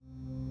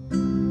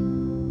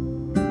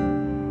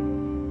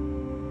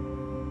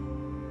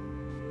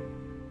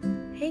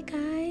Hi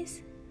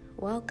guys,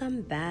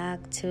 welcome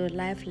back to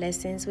Life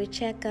Lessons with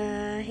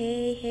Cheka.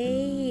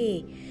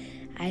 Hey,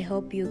 I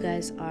hope you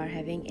guys are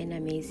having an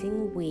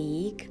amazing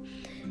week.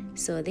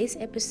 So this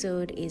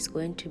episode is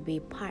going to be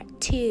part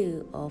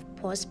 2 of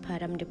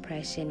Postpartum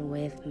Depression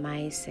with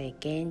my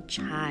second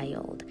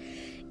child.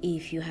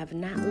 If you have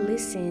not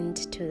listened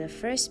to the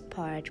first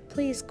part,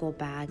 please go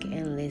back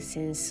and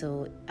listen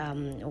so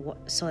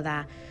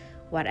that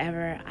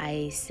whatever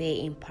I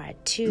say in part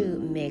 2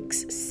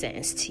 makes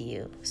sense to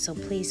you. So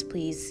please,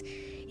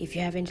 if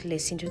you haven't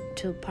listened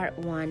to part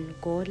 1,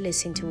 go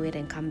listen to it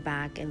and come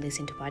back and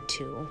listen to part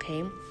 2,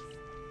 okay?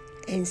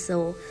 And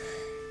so,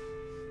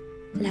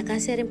 like I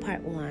said in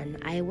part 1,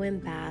 I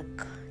went back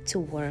to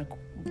work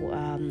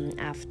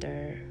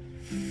after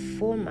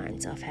 4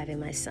 months of having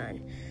my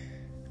son.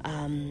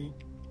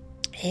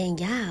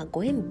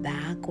 Going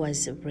back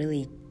was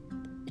really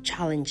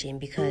challenging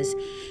because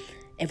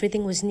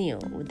everything was new.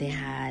 They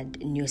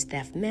had new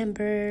staff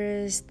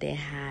members. They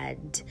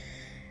had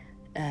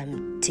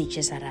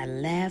teachers that I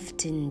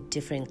left in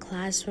different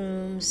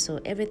classrooms. So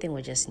everything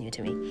was just new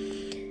to me.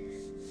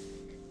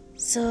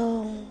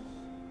 So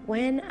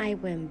when I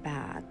went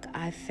back,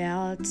 I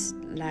felt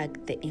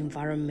like the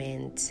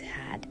environment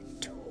had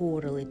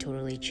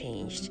totally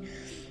changed.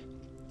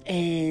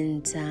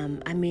 And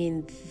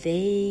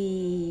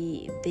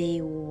they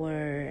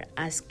were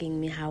asking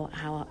me how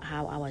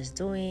I was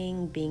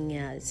doing, being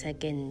a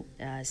second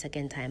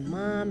time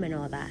mom and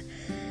all that.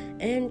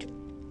 And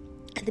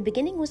at the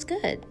beginning was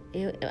good.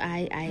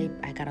 I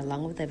got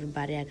along with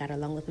everybody. I got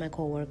along with my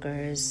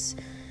coworkers,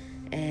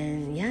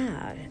 and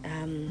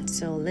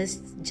so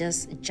let's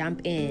just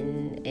jump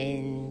in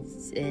and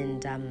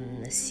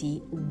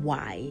see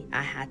why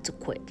I had to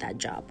quit that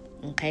job.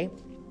 Okay,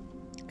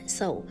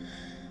 so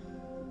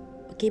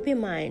keep in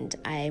mind,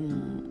 I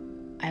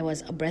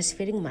was a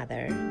breastfeeding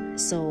mother.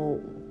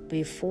 So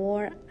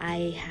before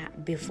I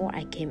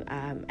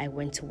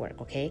went to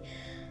work. Okay,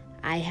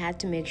 I had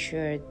to make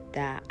sure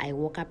that I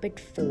woke up at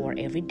 4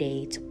 every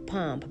day to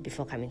pump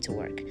before coming to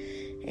work,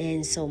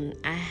 and so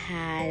I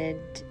had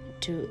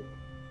to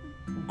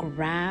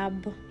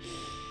grab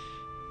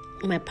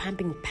my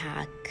pumping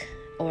pack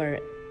or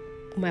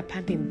my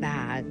pumping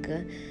bag,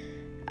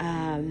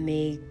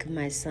 make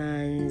my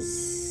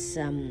son's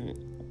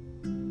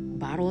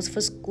bottles for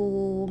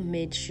school,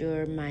 made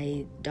sure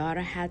my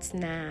daughter had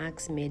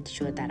snacks, made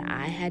sure that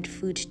I had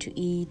food to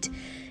eat.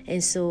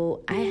 And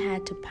so I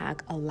had to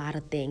pack a lot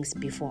of things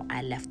before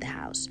I left the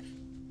house.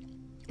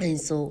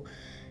 And so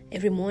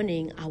every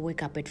morning I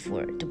wake up at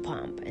 4 to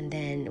pump, and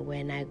then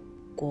when it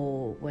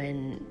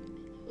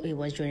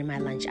was during my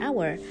lunch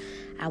hour,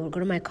 I would go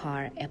to my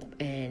car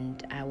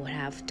and I would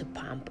have to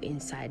pump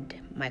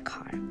inside my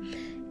car.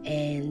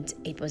 And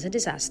it was a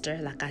disaster.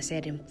 Like I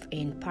said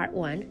in part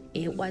 1,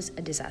 it was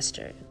a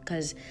disaster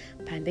because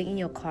pumping in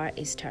your car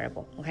is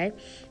terrible, okay?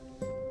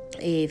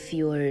 If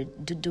you're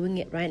doing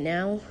it right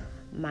now,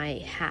 my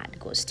hat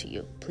goes to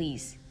you.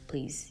 Please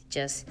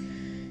just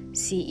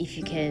see if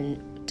you can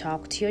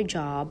talk to your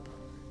job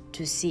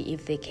to see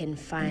if they can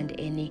find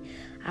any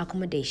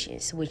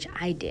accommodations, which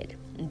I did,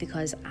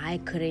 because I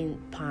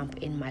couldn't pump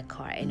in my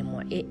car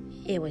anymore.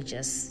 It was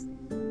just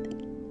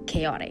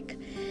chaotic.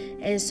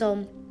 And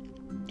so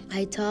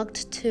I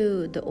talked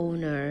to the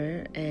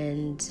owner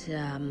and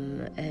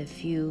a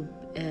few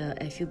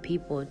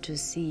people to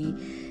see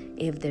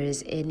if there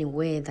is any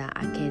way that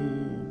I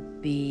can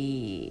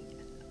be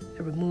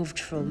removed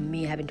from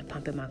me having to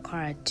pump in my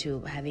car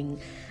to having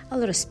a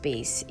little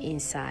space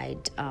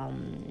inside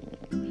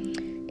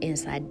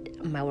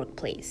my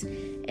workplace.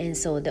 And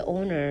so the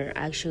owner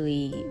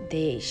actually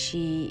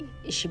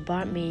she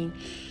bought me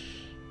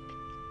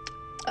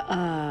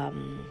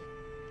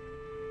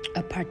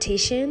a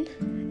partition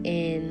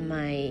in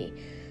my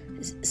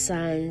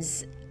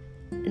son's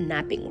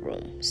napping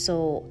room.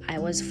 So I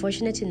was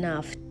fortunate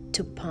enough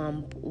to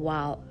pump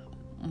while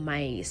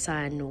my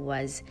son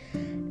was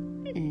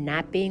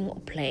napping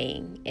or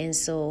playing. And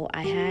so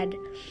I had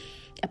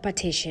a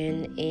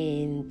partition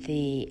in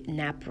the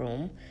nap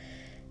room.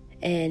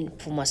 And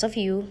for most of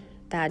you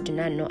that do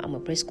not know, I'm a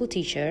preschool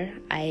teacher.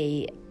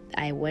 I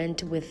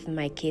went with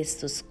my kids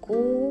to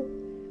school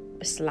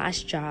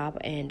 / job,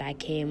 and I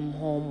came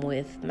home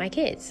with my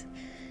kids.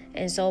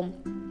 And so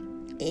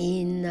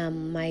in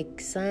my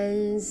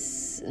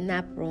son's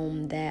nap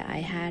room there, I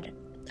had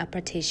a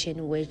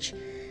partition which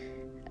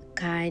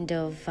kind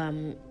of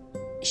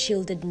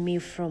shielded me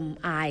from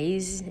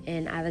eyes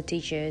and other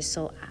teachers.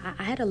 So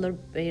I had a little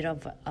bit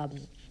of a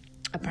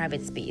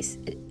private space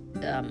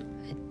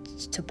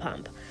to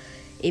pump.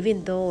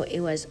 Even though it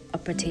was a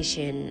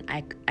partition,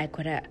 I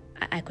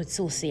could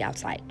still see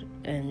outside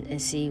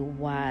and see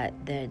what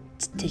the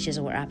teachers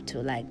were up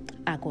to. Like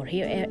I could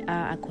hear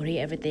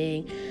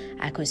everything,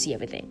 I could see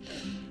everything,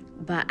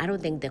 but I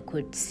don't think they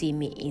could see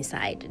me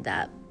inside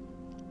that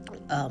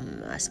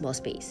small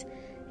space.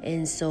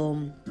 And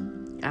so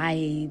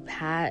I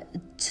had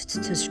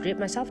to strip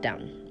myself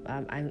down.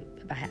 I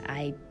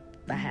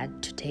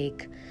had to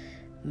take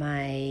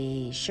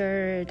my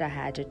shirt, I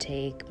had to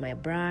take my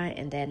bra,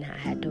 and then I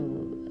had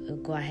to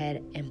go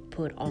ahead and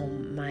put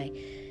on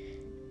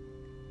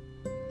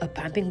a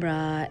pumping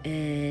bra,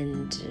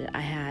 and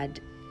I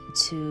had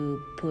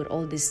to put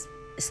all this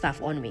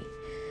stuff on me.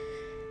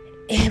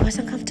 It was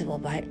uncomfortable,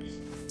 but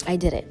I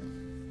did it.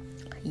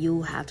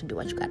 You have to do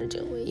what you gotta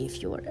do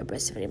if you're a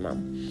breastfeeding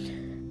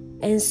mom.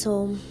 And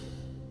so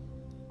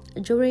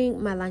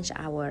during my lunch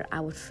hour, I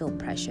would feel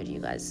pressured, you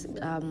guys.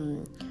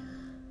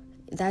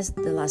 That's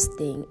the last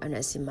thing a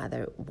nursing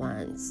mother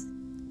wants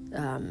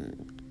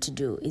to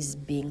do, is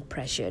being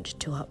pressured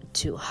to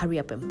hurry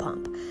up and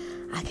pump.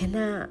 I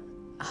cannot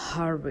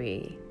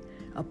hurry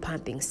a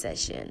pumping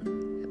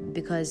session,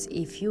 because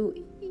if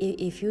you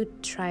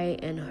try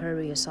and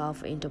hurry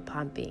yourself into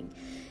pumping,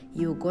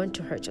 you're going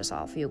to hurt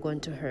yourself. You're going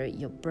to hurt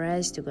your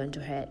breast. You're going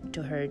to hurt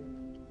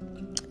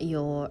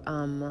your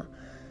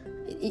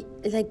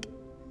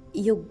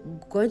you're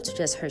going to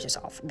just hurt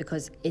yourself,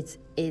 because it's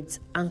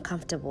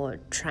uncomfortable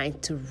trying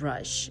to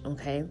rush.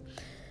 Okay.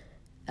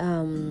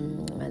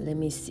 Let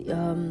me see.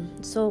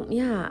 So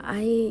yeah,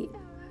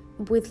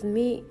 with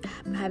me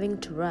having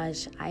to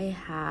rush, I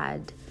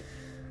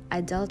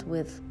dealt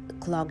with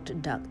clogged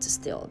ducts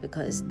still,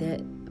 because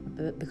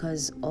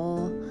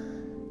all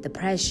the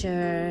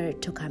pressure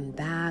to come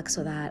back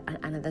so that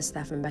another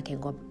staff member can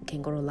go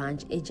to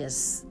lunch, it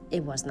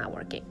was not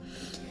working.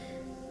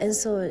 And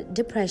so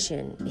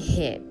depression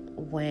hit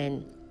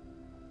when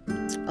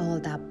all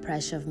that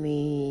pressure of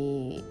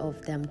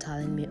them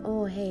telling me,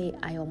 oh hey,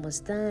 I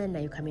almost done,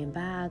 are you coming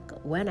back,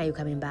 when are you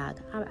coming back?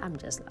 I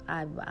was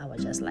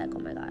just like, oh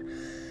my God.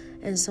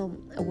 And so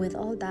with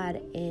all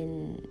that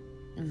in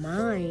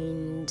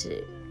mind,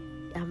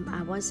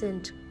 I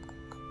wasn't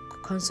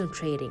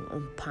concentrating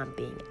on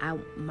pumping.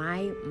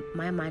 My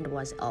mind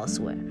was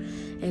elsewhere.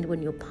 And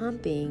when you're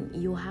pumping,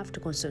 you have to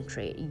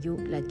concentrate.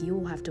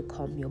 You have to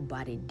calm your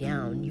body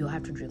down. You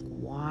have to drink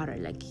water.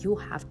 You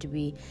have to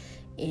be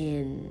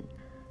in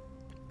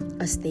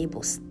a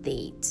stable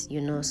state,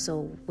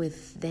 So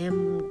with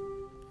them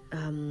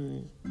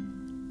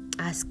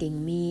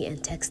asking me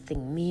and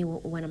texting me,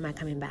 when am I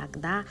coming back,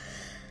 that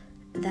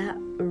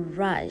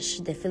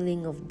rush, the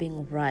feeling of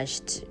being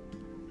rushed,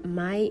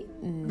 my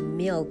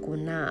milk will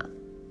not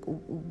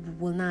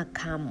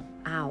come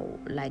out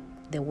like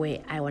the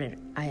way I wanted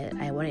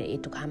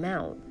it to come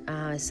out.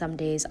 Some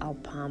days I'll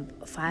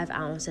pump 5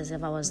 ounces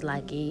if I was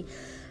lucky.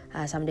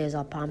 Some days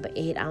I'll pump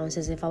 8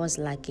 ounces if I was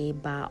lucky.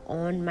 But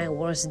on my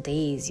worst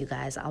days, you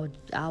guys, I'll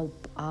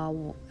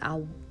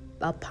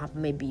pump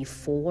maybe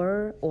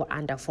 4 or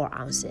under 4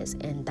 ounces,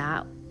 and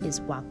that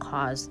is what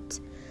caused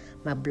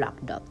my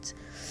blocked duct.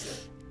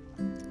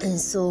 And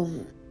so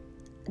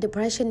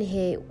depression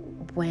hit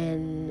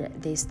when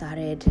they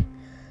started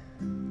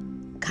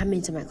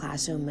coming to my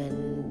classroom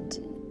and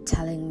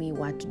telling me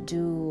what to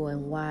do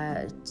and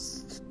what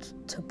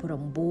to put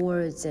on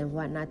boards and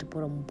what not to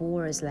put on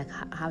boards, like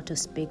how to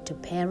speak to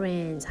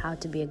parents, how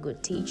to be a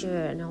good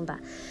teacher and all that.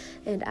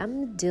 And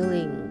I'm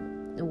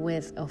dealing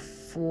with a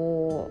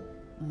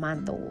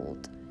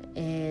 4-month-old,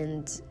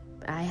 and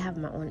I have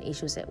my own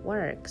issues at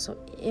work. So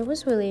it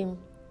was really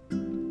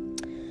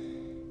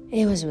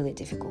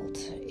difficult.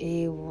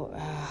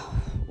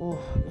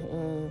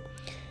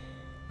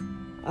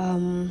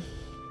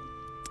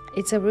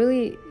 It's a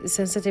really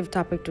sensitive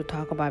topic to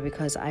talk about,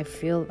 because I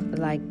feel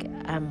like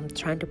I'm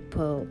trying to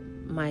put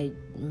my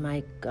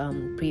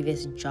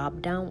previous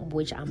job down,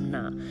 which I'm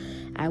not.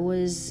 I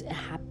was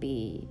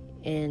happy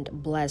and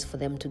blessed for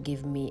them to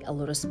give me a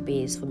little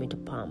space for me to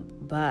pump,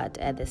 but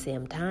at the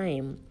same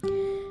time,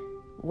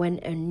 when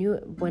a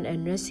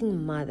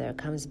nursing mother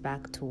comes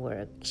back to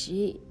work,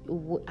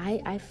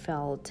 I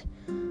felt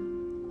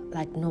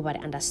like nobody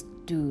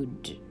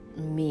understood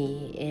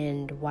me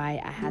and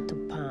why I had to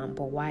pump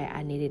or why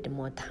I needed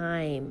more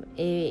time.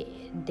 They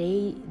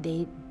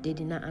did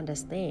not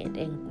understand.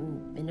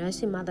 And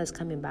nursing mothers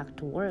coming back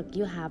to work,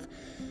 you have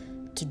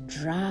to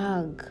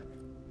drag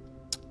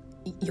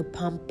your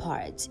pump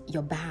parts,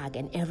 your bag,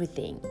 and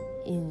everything,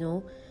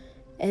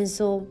 And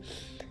so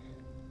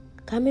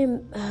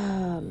coming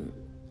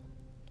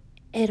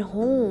at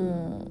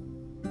home,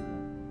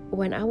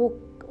 when I would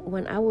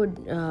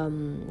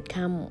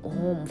come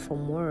home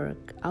from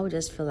work, I would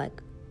just feel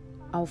like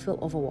I'll feel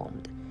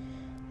overwhelmed.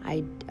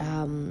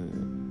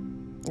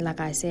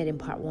 Like I said in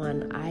part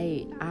 1,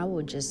 I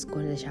would just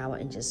go to the shower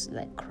and just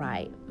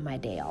cry my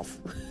day off.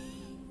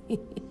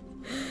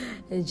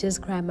 And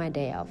just cry my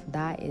day off.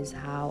 That is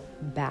how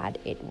bad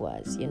it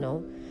was,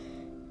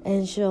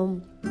 And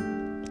so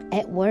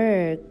at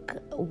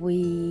work, we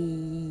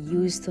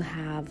used to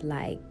have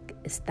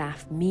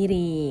staff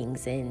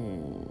meetings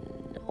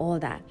and all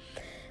that.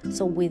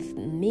 So with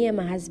me and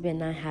my husband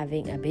not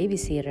having a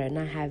babysitter,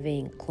 not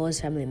having close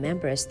family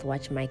members to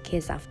watch my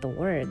kids after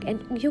work,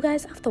 and you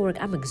guys, after work,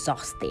 I'm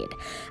exhausted.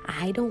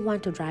 I don't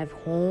want to drive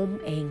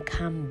home and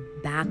come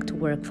back to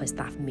work for a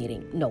staff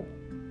meeting. No,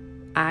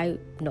 I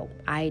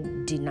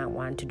did not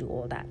want to do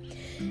all that.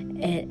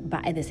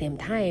 But at the same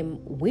time,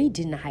 we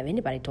did not have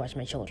anybody to watch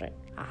my children.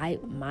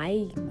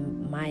 My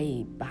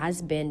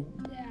husband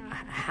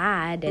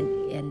had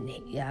and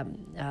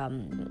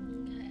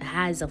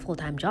has a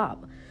full-time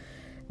job.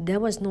 there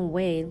was no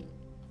way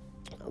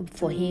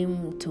for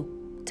him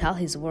to tell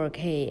his work,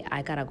 hey,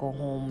 I gotta go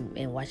home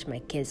and watch my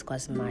kids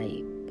because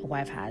my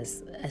wife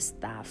has a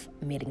staff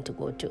meeting to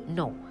go to.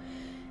 No,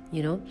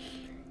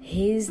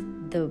 he's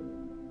the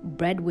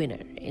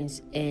breadwinner,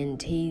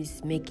 and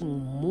he's making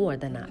more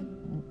than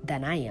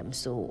I am.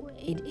 So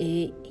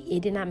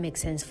it did not make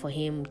sense for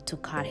him to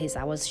cut his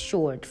hours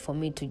short for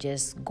me to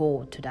just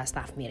go to that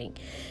staff meeting.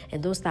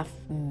 And those staff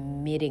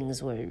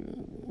meetings were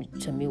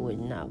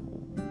not.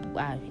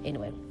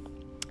 Anyway,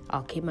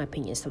 I'll keep my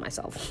opinions to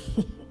myself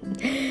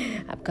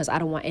because I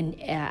don't want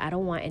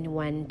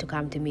anyone to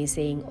come to me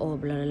saying, oh,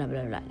 blah blah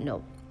blah blah.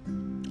 No,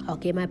 I'll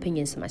keep my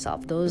opinions to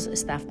myself. Those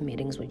staff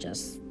meetings were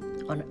just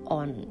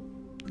on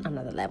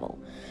another level.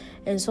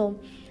 And so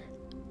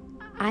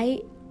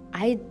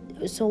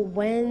so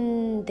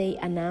when they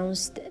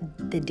announced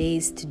the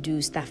days to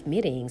do staff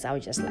meetings, I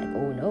was just like,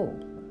 oh no,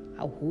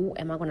 who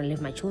am I going to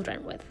leave my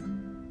children with?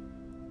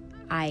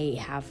 I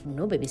have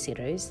no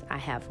babysitters, I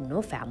have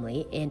no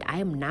family, and I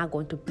am not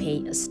going to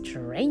pay a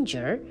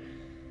stranger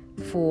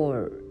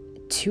for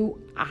 2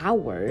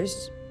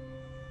 hours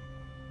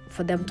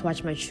for them to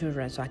watch my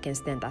children so I can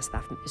attend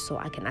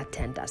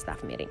that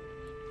staff meeting.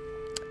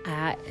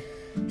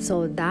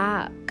 So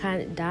that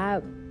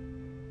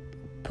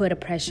put a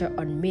pressure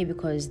on me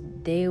because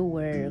they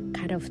were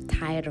kind of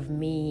tired of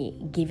me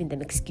giving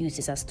them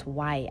excuses as to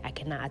why I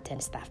cannot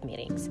attend staff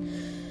meetings.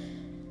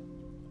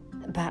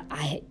 But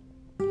I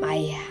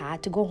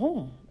had to go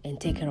home and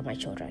take care of my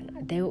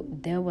children.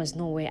 There was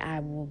no way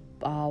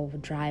I'll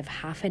drive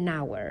half an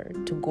hour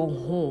to go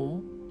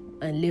home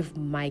and leave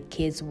my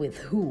kids with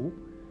who,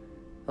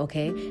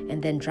 okay,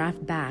 and then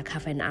drive back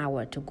half an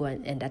hour to go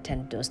and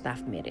attend those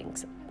staff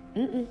meetings.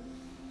 It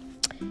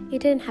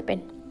didn't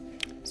happen.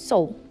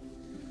 So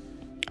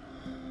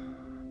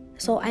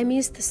I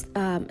missed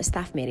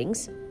staff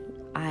meetings.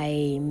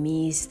 I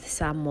missed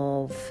some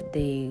of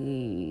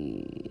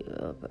the.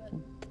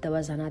 There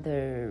was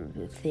another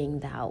thing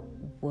that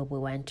we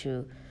went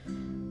to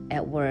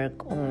at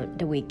work on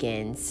the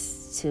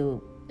weekends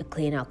to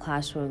clean our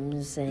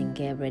classrooms and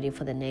get ready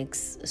for the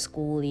next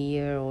school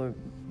year, or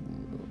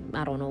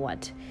I don't know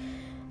what.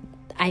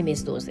 I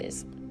miss those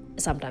days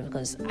sometimes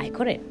because I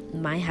couldn't.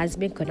 My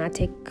husband could not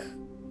take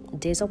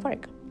days of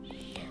work.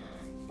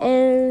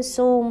 And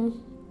so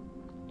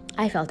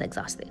I felt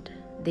exhausted.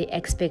 The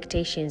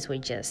expectations were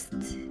just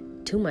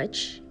too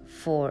much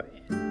for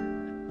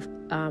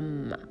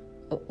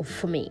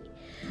me,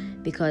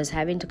 because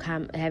having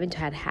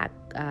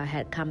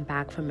had come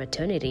back from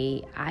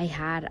maternity, I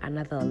had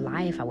another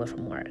life away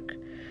from work,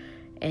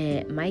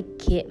 and my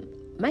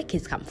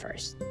kids come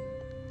first.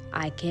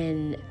 I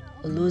can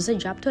lose a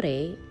job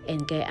today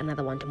and get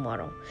another one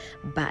tomorrow,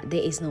 but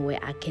there is no way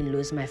I can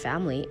lose my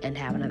family and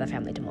have another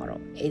family tomorrow.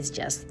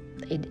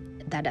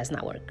 That does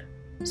not work.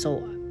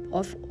 So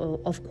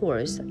of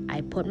course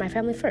I put my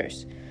family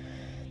first,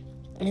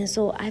 and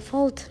so I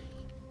felt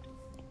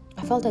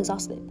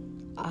exhausted.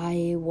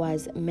 I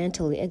was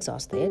mentally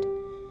exhausted.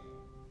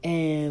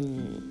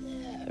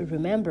 And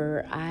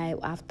remember,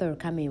 after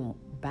coming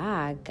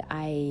back,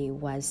 I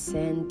was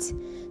sent.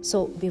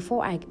 So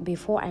before I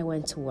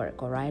went to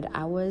work, all right,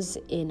 I was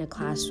in a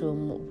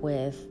classroom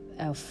with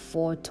a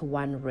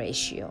 4-to-1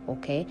 ratio.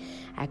 Okay,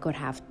 I could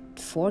have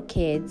 4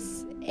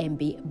 kids and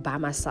be by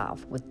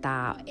myself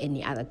without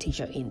any other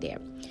teacher in there.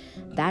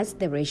 That's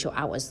the ratio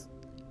I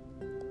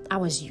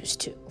was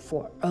used to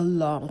for a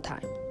long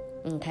time.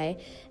 Okay,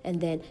 and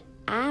then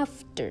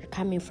after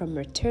coming from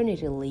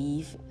maternity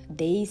leave,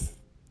 they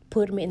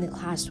put me in the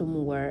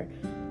classroom where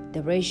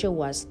the ratio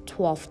was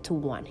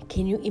 12-to-1.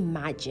 Can you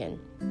imagine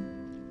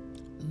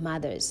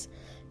mothers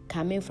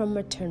coming from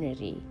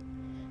maternity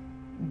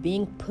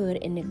being put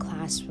in a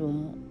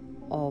classroom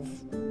of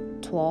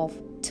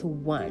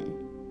 12-to-1?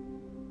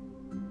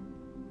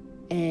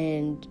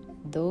 And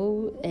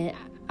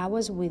I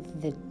was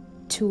with the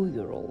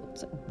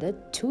 2-year-olds. The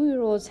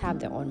 2-year-olds have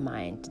their own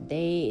mind.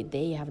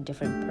 They have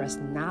different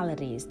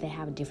personalities. They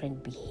have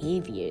different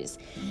behaviors.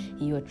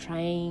 You're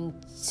trying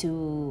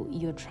to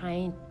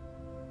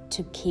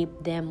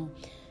keep them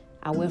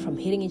away from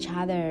hitting each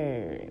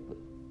other,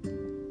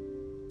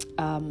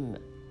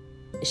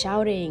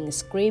 shouting,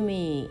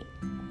 screaming,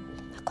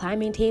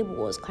 climbing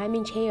tables,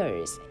 climbing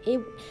chairs.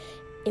 It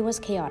was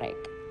chaotic.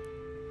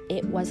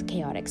 It was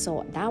chaotic.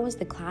 So that was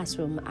the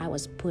classroom I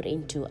was put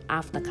into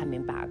after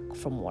coming back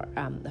from work,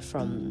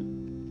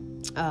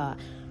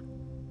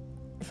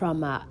 from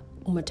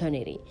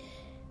maternity.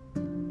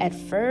 At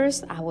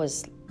first, I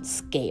was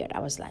scared. I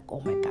was like, "Oh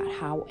my God,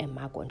 how am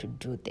I going to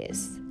do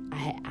this?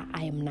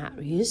 I am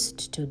not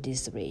used to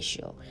this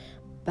ratio."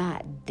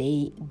 But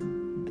they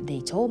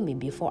told me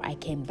before I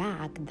came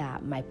back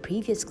that my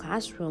previous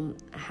classroom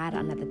had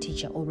another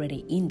teacher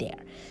already in there,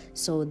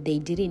 so they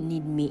didn't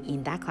need me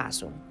in that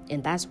classroom,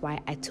 and that's why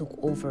I took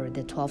over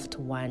the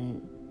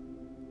 12-to-1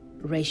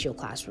 ratio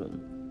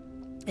classroom,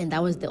 and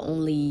that was the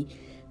only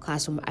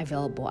classroom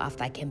available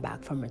after I came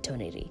back from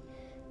maternity.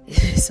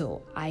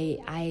 So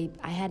I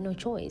had no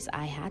choice.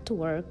 I had to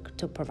work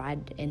to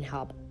provide and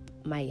help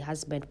my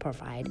husband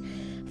provide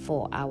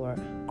for our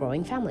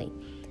growing family.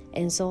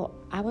 And so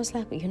I was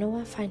like, you know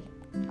what, fine,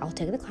 I'll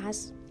take the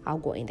class, I'll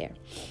go in there.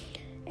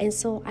 And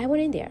so I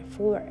went in there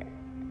for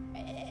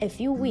a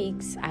few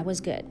weeks. I was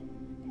good.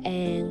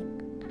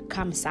 And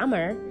come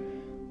summer,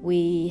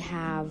 we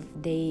had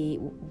a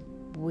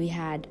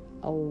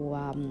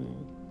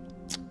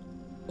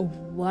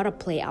water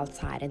play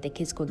outside, and the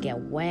kids could get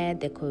wet.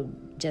 They could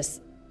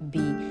just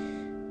be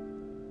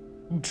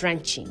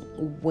drenching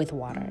with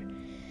water.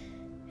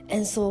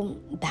 And so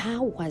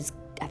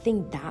I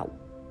think that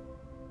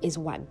is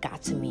what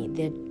got to me,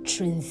 the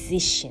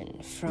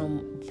transition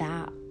from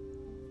that,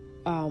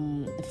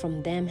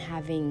 from them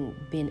having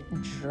been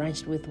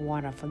drenched with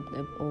water,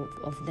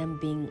 of them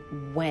being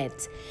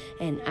wet,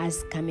 and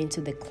us coming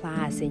to the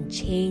class and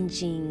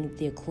changing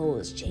their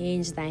clothes,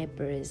 change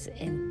diapers,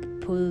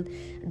 and put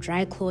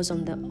dry clothes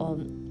on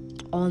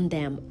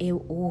them.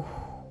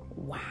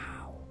 Wow.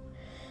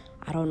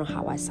 I don't know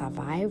how I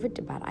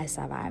survived, but I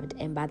survived.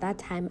 And by that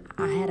time,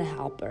 I had a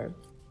helper,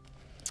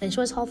 and she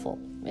was helpful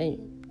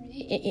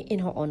in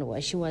her own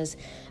way. She was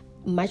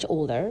much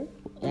older,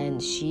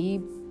 and she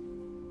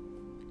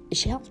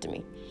helped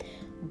me.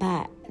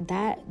 But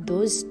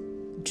those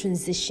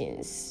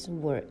transitions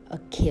were a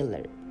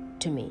killer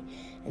to me.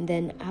 And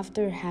then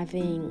after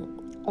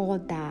having all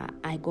that,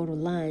 I go to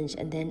lunch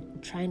and then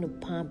trying to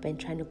pump and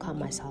trying to calm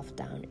myself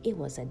down. It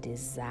was a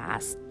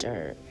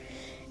disaster.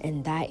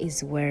 And that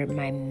is where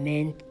my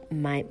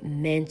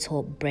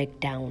mental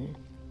breakdown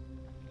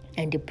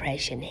and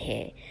depression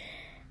hit.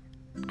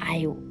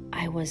 I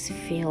was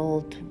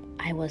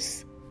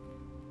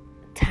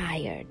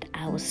tired,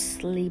 I was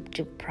sleep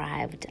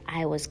deprived,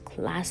 I was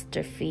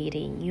cluster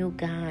feeding, you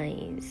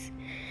guys.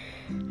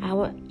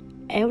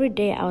 Every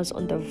day I was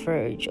on the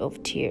verge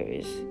of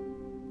tears.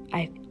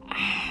 I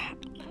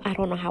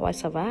don't know how I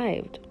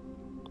survived.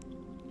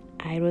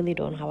 I really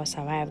don't know how I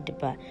survived,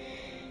 but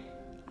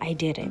I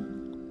did it.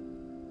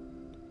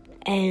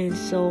 And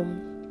so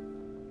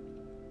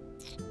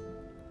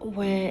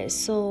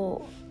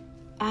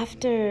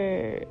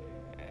after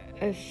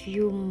a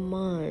few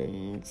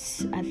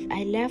months,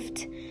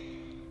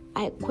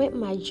 I quit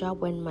my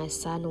job when my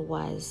son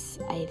was,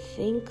 I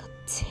think,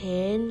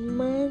 10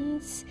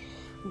 months,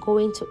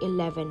 going to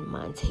 11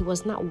 months. He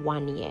was not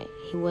 1 year.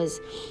 He was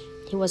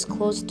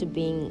close to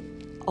being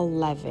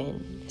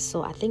 11.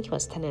 So I think he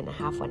was 10 and a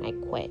half when I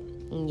quit.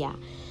 Yeah.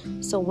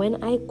 So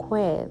when I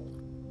quit,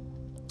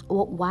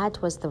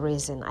 what was the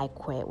reason I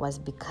quit was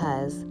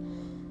because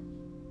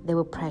they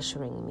were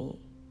pressuring me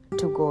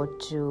to go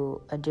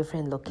to a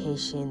different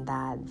location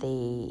that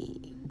they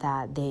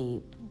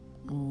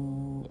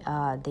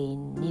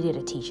needed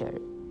a teacher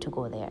to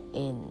go there,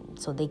 and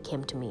so they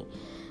came to me.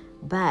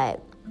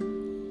 But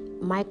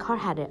my car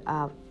had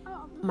a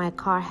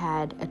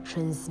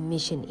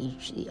transmission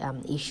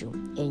issue,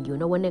 and you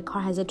know, when a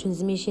car has a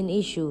transmission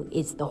issue,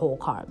 it's the whole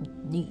car.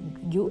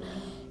 You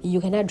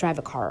cannot drive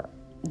a car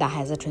that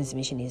has a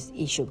transmission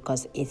issue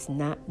because it's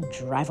not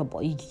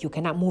drivable. You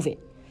cannot move it.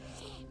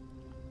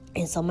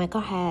 And so my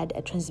car had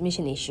a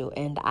transmission issue,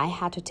 and I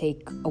had to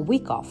take a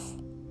week off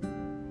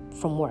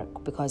from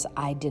work because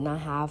I did not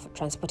have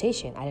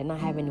transportation. I did not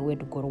have anywhere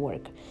to go to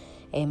work.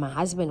 And my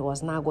husband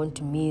was not going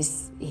to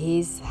miss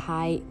his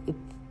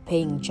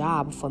high-paying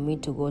job for me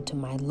to go to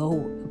my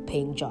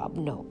low-paying job.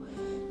 No,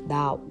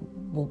 that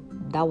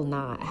would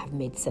not have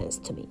made sense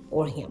to me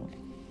or him.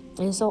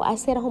 And so I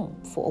stayed at home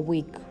for a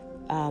week,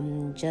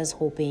 just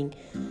hoping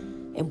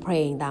and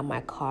praying that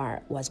my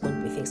car was going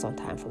to be fixed on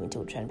time for me to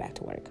return back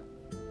to work.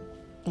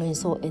 And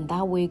so in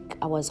that week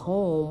I was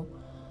home,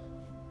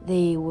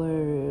 they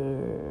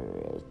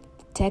were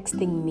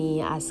texting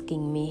me,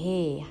 asking me,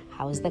 "Hey,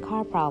 how's the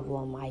car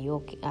problem? Are you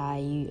okay?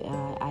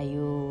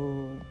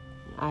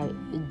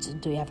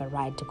 Do you have a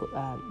ride to go?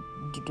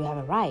 Do you have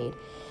a ride?"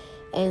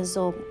 And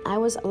so I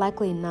was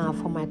lucky enough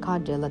for my car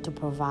dealer to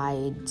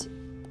provide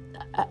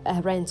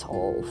a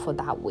rental for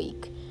that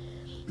week.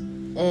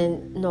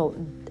 And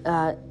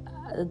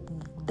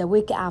the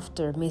week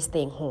after me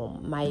staying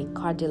home, my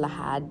car dealer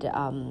had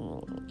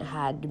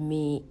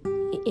me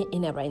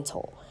in a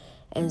rental.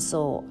 And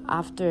so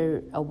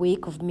after a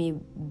week of me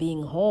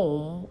being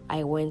home,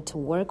 I went to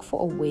work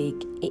for a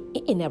week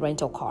in a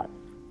rental car.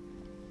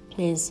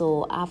 And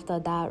so after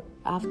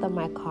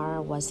my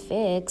car was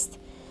fixed,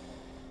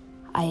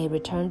 I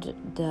returned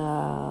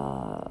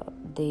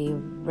the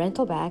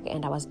rental back,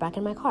 and I was back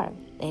in my car,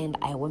 and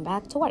I went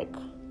back to work.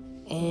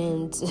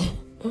 And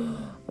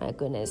my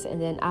goodness.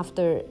 And then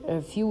after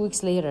a few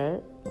weeks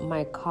later,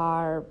 my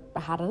car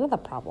had another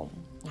problem.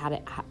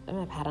 Had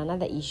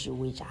another issue,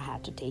 which I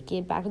had to take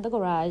it back to the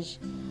garage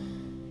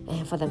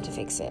and for them to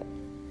fix it.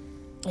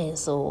 And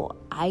so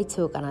I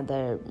took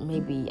another,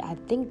 I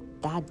think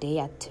that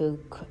day I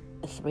took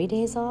 3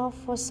 days off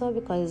or so,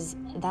 because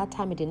that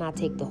time I did not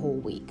take the whole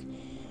week.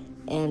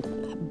 And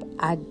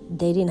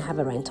they didn't have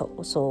a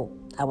rental, so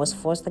I was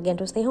forced again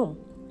to stay home.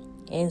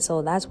 And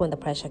so that's when the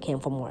pressure came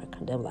from work.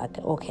 They were like,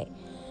 okay,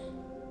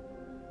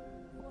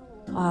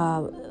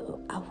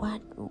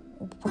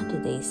 what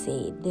did they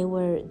say? They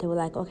were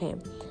like, okay,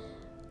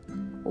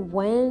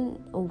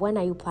 when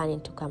are you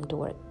planning to come to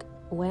work?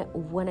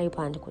 When are you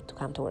planning to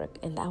come to work?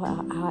 And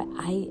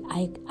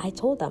I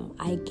told them,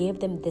 I gave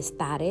them the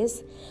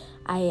status.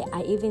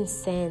 I even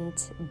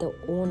sent the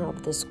owner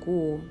of the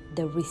school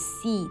the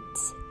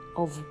receipt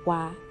of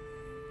what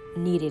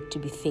needed to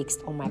be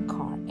fixed on my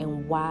car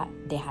and what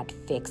they had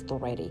fixed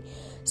already.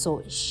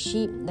 So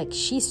she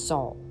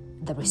saw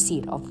the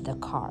receipt of the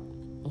car,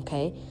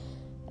 okay?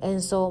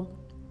 And so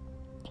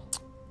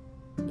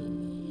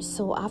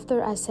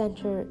after I sent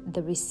her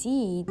the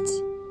receipt,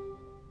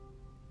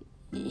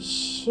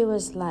 she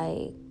was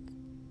like,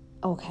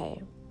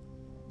 okay.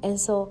 And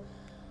so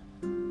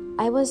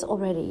I was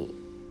already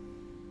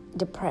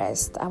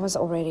depressed. I was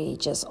already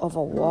just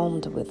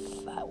overwhelmed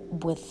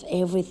with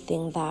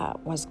everything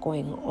that was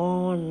going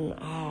on.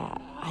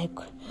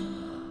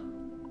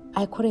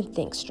 I couldn't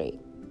think straight.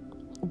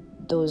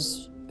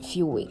 Those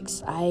few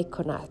weeks, I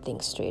could not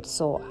think straight.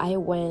 So I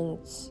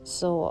went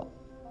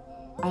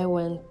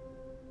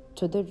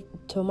to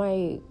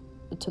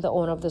the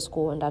owner of the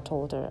school, and I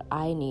told her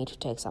I need to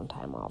take some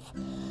time off,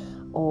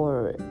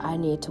 or I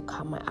need to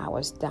cut my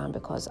hours down,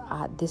 because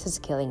this is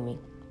killing me.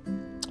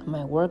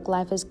 My work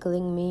life is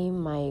killing me.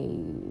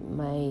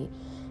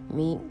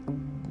 Me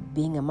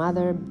being a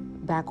mother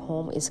back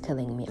home is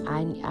killing me.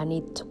 I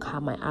need to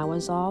cut my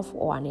hours off,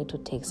 or I need to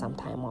take some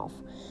time off.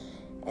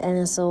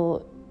 And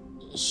so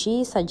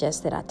she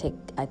suggested I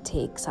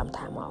take some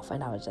time off,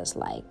 and I was just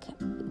like,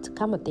 to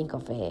come and think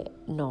of it,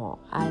 no,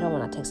 I don't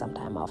want to take some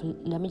time off.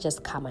 Let me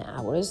just cut my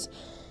hours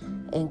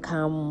and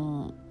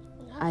come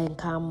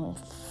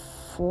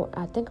for,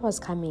 I think I was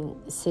coming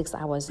 6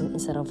 hours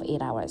instead of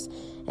 8 hours.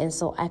 And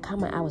so I cut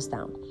my hours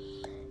down.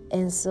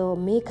 And so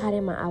me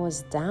cutting my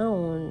hours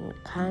down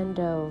kind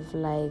of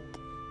like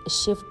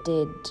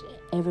shifted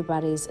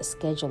everybody's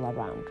schedule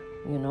around,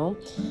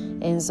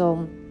 And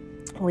so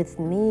with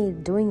me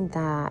doing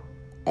that,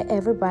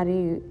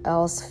 everybody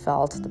else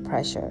felt the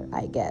pressure,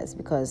 I guess,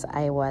 because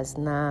I was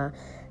not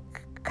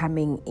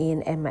coming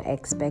in at my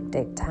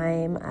expected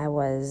time. I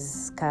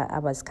was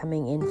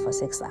coming in for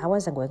 6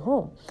 hours and going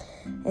home.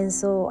 And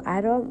so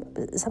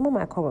some of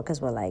my coworkers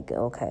were like,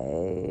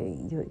 okay,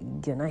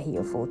 you're not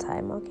here full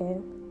time. Okay,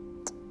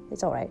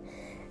 it's all right.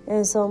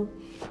 And so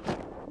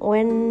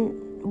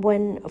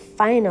when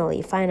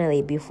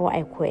finally, before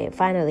I quit,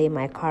 finally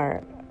my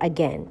car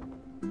again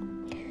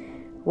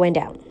went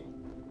down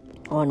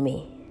on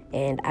me,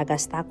 and I got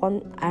stuck on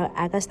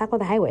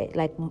the highway.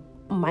 Like,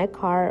 my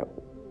car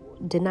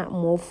did not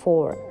move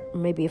for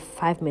maybe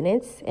 5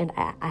 minutes, and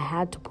I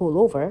had to pull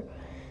over.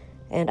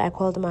 And I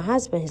called my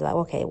husband. He's like,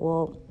 okay,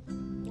 well,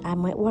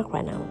 I'm at work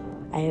right now,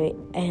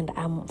 and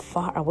I'm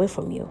far away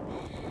from you.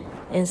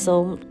 And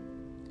so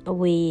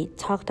we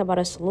talked about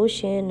a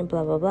solution,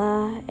 blah blah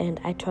blah, and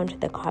I turned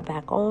the car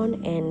back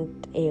on,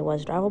 and it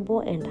was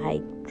drivable, and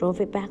I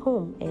drove it back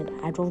home, and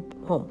I drove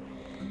home.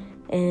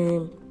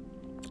 And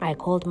I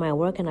called my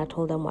work and I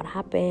told them what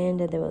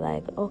happened, and they were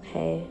like,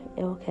 okay,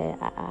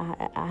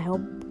 I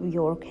hope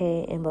you're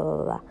okay, and blah,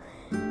 blah, blah.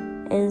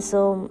 And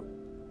so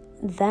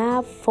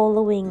that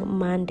following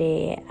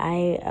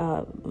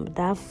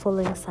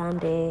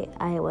Sunday,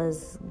 I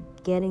was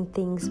getting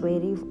things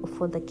ready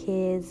for the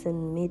kids,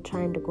 and me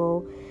trying to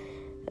go,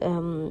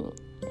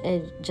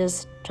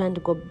 just trying to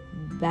go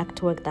back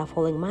to work that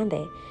following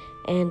Monday.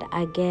 And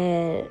I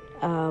get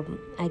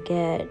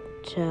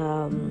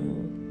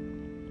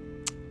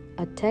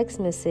a text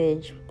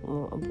message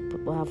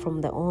from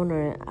the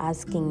owner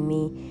asking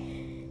me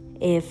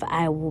if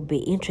I would be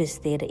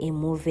interested in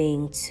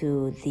moving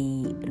to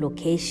the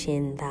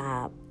location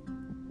to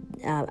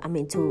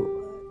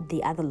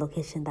the other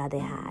location that they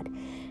had.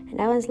 And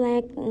I was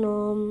like,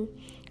 no,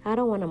 I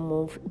don't want to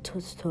move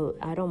to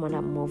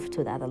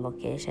the other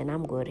location.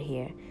 I'm good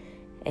here.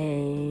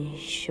 And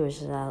she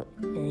was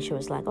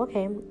like,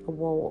 okay,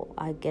 well,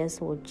 I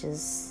guess we'll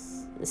just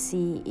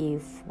see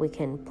if we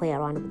can play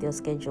around with your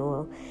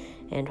schedule,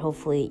 and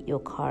hopefully your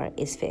car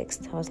is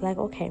fixed. I was like,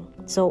 okay.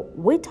 So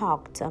we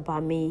talked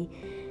about me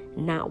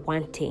not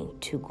wanting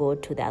to go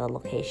to the other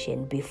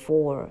location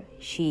before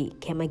she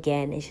came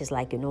again, and she's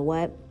like, you know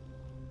what,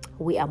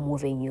 we are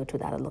moving you to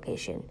the other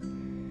location.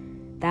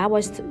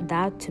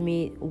 That to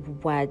me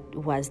what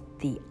was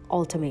the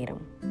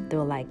ultimatum. They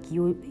were like,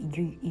 you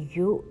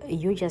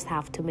just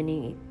have too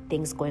many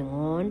things going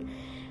on.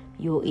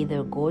 You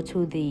either go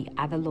to the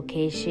other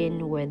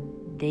location where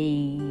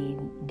they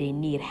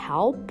need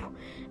help,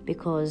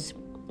 because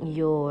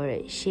your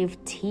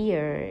shift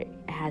here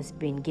has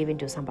been given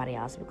to somebody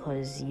else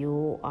because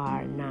you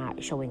are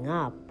not showing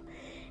up.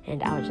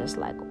 And I was just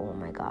like, oh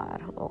my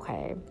God,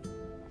 okay.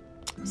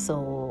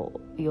 So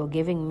you're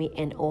giving me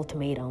an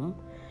ultimatum.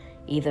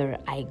 Either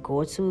I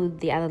go to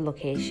the other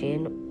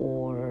location,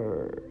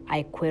 or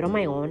I quit on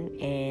my own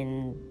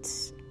and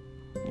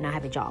not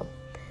have a job.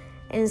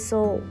 And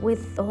so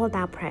with all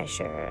that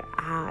pressure,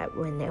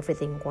 when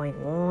everything going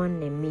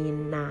on, and me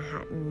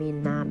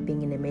not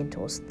being in a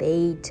mental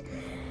state,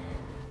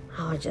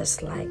 I was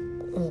just like,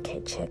 okay,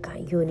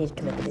 Chika, you need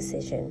to make a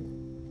decision.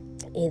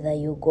 Either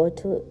you go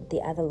to the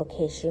other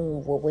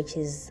location, which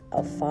is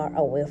far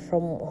away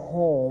from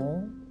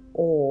home,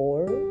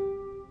 or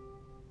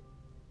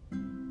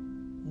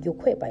you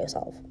quit by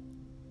yourself.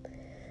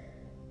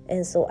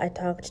 And so I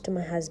talked to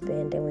my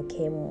husband, and we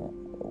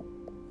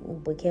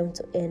came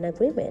to an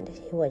agreement.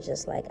 He was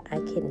just like, I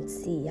can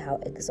see how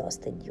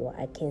exhausted you are.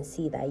 I can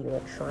see that you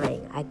are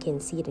trying. I can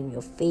see it in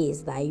your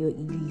face that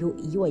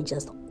you are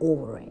just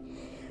over it.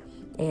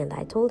 And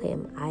I told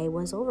him I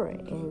was over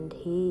it, and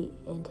he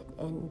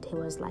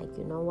was like,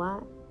 you know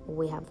what?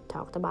 We have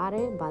talked about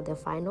it, but the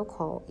final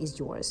call is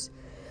yours.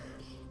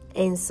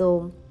 And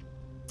so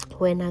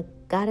when I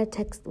got the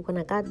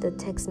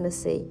text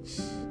message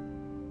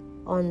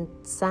on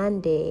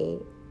Sunday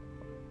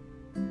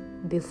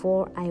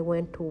before I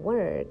went to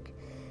work,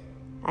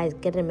 I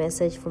get a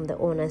message from the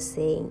owner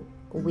saying,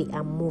 we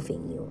are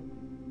moving you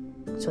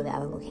to the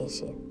other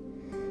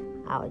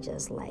location. I was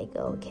just like,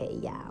 okay,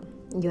 yeah,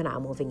 you're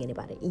not moving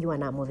anybody. You are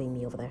not moving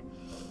me over there.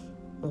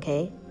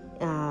 Okay?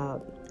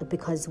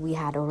 Because we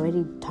had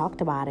already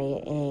talked about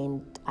it,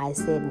 and I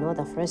said no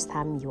the first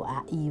time you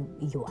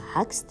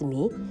asked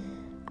me,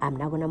 I'm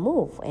not gonna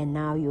move, and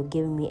now you're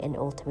giving me an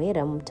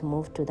ultimatum to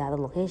move to the other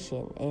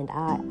location. And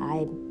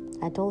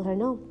I told her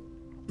no,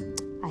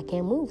 I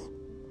can't move,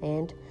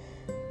 and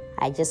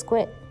I just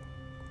quit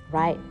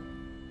right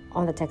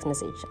on the text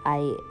message.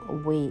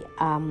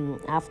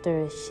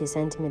 After she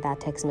sent me that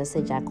text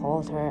message, I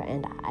called her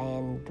and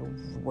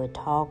we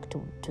talked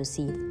to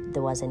see if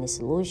there was any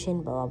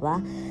solution, blah blah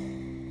blah.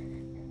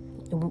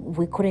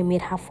 We couldn't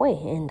meet halfway,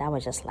 and I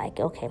was just like,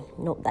 okay,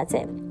 no, that's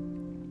it.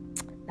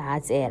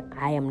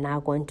 I am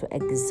not going to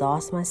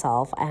exhaust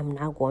myself. I am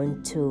not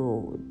going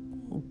to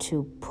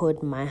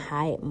put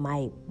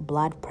my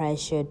blood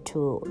pressure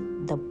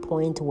to the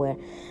point where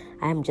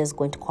I'm just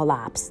going to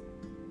collapse.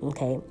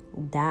 Okay,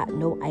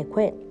 I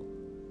quit.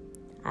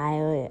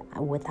 I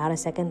without a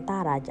second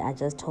thought, I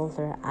just told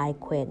her I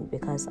quit,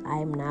 because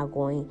I'm not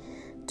going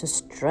to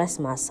stress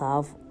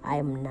myself. I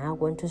am not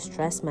going to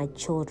stress my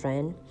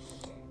children.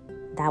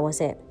 That was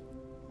it.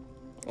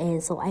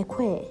 And so I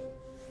quit.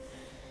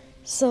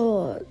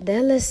 So the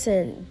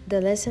lesson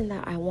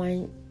that I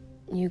want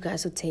you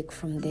guys to take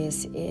from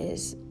this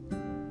is,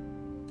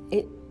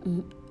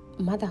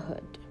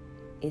 motherhood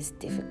is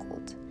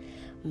difficult.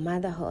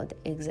 Motherhood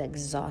is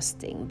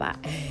exhausting, but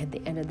at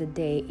the end of the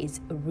day, it's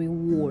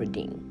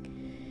rewarding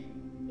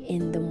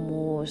in the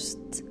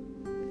most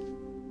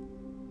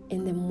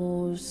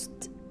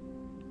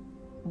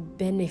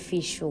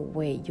beneficial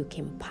way you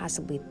can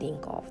possibly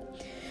think of.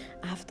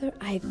 After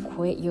I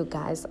quit, you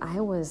guys, I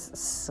was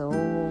so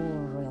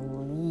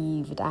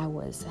relieved. I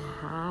was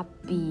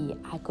happy.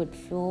 I could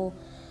feel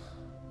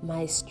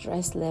my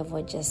stress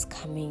level just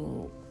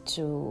coming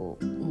to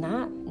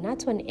not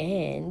to an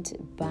end,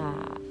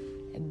 but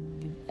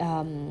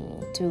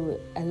to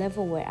a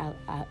level where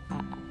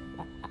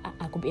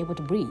I could be able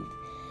to breathe.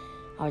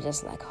 I was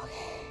just like,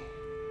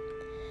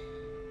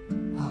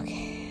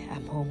 okay,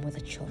 I'm home with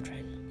the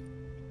children.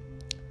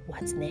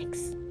 What's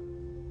next?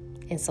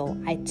 And so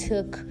I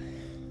took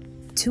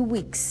 2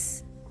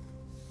 weeks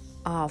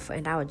off,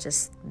 and I was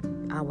just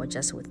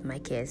with my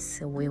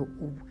kids.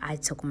 I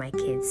took my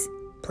kids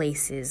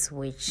places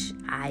which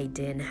I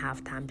didn't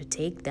have time to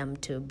take them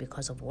to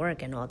because of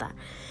work and all that.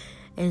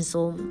 And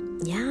so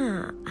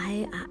yeah,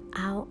 I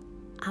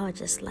was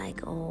just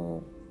like,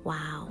 oh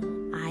wow,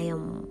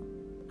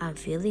 I'm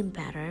feeling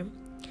better.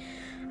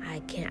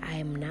 I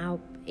am now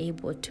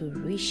able to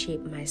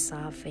reshape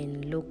myself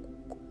and look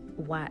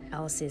what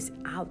else is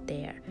out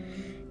there.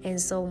 And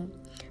so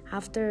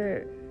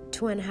after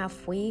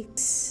 2.5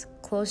 weeks,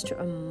 I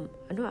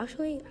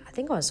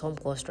think I was home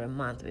close to a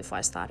month before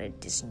I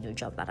started this new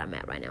job that I'm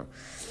at right now.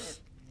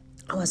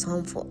 I was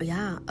home for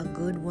a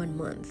good 1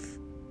 month.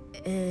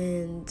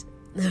 And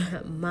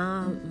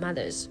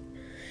mothers,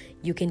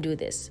 you can do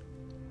this.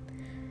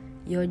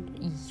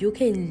 You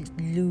can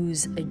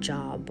lose a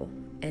job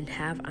and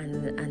have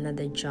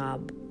another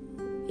job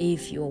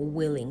if you're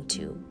willing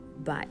to,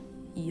 but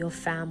your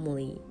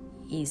family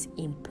is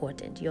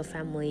important. Your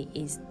family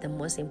is the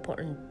most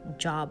important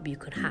job you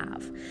could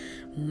have.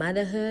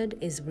 Motherhood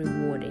is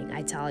rewarding,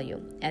 I tell you.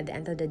 At the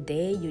end of the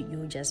day,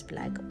 you just be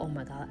like, oh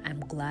my God, I'm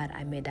glad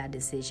I made that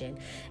decision.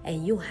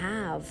 And you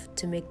have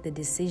to make the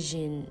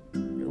decision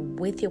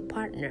with your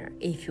partner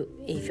if you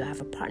have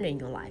a partner in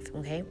your life,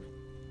 okay?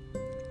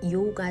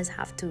 You guys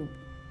have to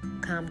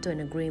come to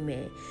an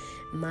agreement.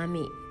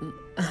 Mommy,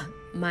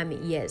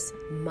 yes,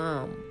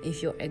 mom,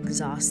 if you're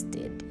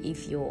exhausted,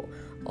 if you're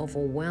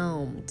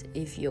overwhelmed,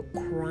 if you're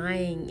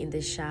crying in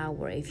the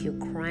shower, if you're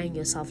crying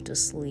yourself to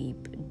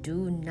sleep,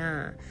 do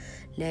not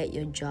let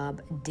your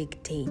job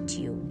dictate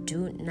you.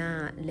 Do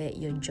not let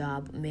your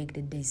job make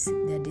the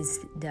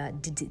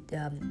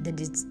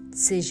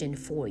decision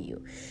for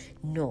you.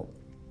 No,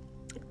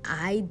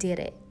 I did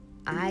it.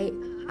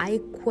 I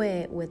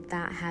quit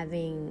without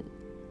having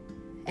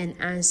an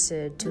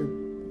answer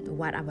to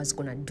what I was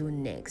gonna do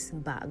next,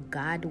 but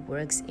God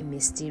works in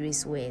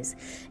mysterious ways.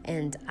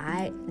 And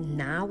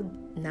now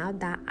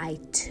that I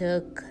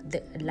took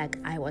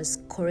I was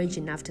courage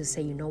enough to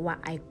say, you know what,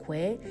 I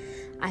quit,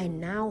 I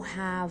now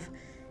have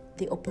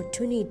the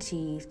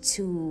opportunity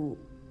to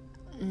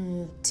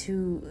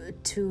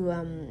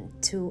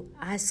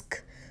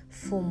ask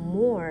for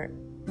more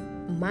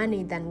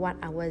money than what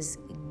I was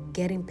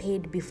getting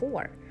paid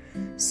before.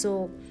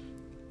 So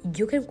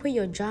you can quit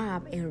your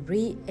job and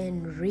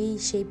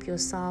reshape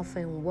yourself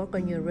and work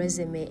on your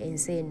resume and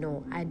say,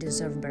 no, I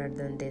deserve better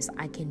than this,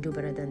 I can do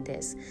better than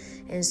this.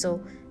 And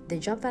so the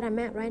job that I'm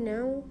at right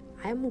now,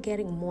 I'm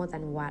getting more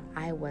than what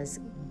I was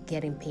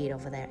getting paid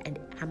over there, and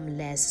I'm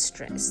less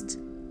stressed,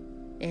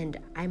 and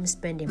I'm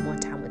spending more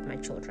time with my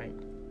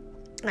children.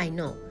 I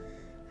know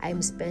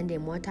I'm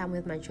spending more time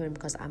with my children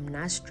because I'm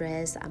not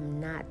stressed, I'm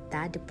not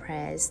that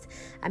depressed.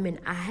 I mean,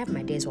 I have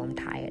my days where I'm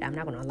tired, I'm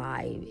not gonna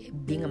lie.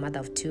 Being a mother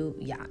of two,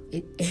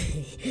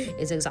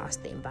 it's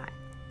exhausting, but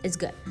it's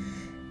good.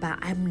 But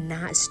I'm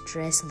not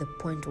stressed to the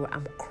point where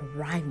I'm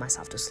crying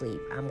myself to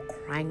sleep. I'm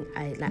crying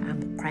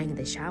in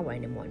the shower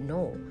anymore.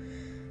 No,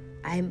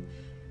 I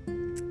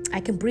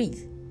can breathe,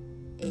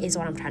 is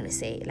what I'm trying to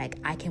say. Like,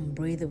 I can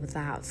breathe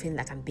without feeling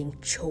like I'm being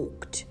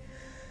choked.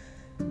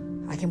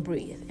 I can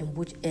breathe,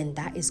 and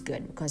that is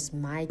good because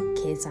my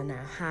kids are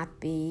now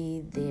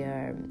happy.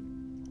 They're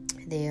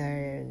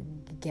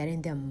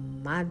getting their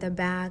mother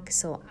back.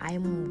 So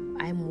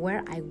I'm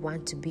where I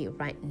want to be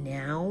right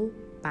now,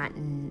 but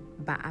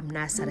I'm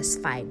not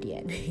satisfied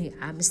yet.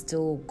 I'm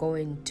still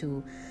going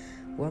to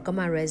work on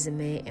my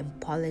resume and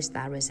polish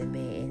that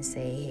resume and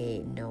say,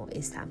 hey, no,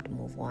 it's time to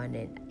move on,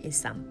 and it's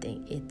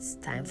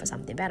time for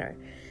something better.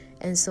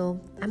 And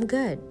so I'm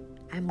good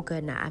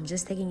now. I'm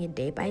just taking it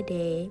day by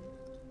day,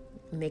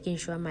 making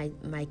sure my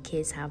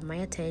kids have my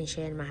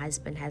attention, my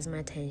husband has my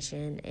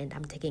attention, and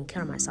I'm taking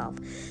care of myself,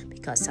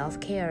 because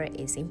self-care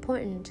is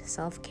important.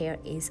 Self-care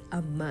is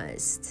a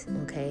must,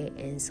 okay?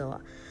 And so,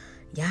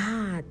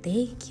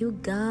 thank you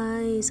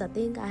guys. I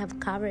think I have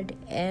covered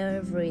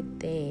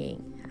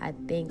everything. I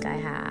think I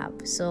have.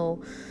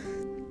 So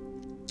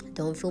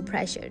don't feel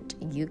pressured.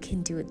 You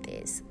can do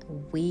this.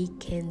 We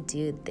can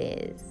do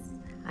this.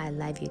 I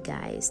love you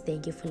guys.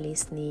 Thank you for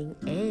listening,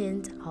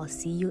 and I'll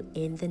see you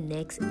in the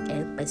next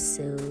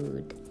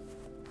episode.